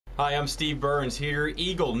Hi, I'm Steve Burns here.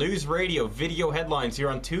 Eagle News Radio video headlines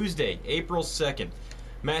here on Tuesday, April 2nd.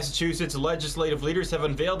 Massachusetts legislative leaders have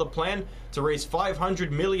unveiled a plan to raise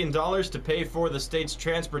 $500 million to pay for the state's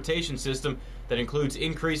transportation system that includes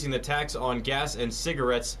increasing the tax on gas and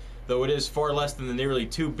cigarettes, though it is far less than the nearly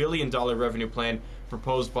 $2 billion revenue plan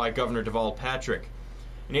proposed by Governor Deval Patrick.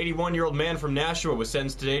 An 81-year-old man from Nashua was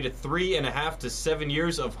sentenced today to 3.5 to 7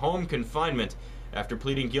 years of home confinement after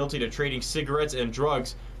pleading guilty to trading cigarettes and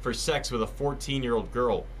drugs for sex with a 14-year-old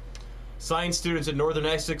girl. Science students at Northern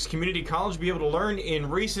Essex Community College will be able to learn in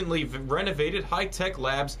recently renovated high-tech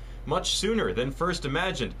labs much sooner than first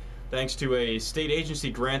imagined, thanks to a state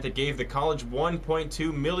agency grant that gave the college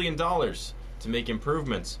 $1.2 million to make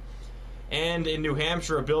improvements. And in New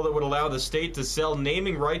Hampshire, a bill that would allow the state to sell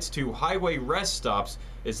naming rights to highway rest stops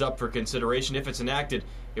is up for consideration. If it's enacted,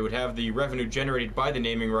 it would have the revenue generated by the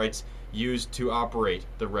naming rights used to operate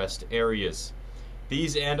the rest areas.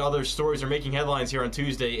 These and other stories are making headlines here on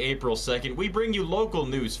Tuesday, April 2nd. We bring you local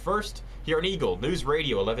news first here on Eagle News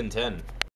Radio 1110.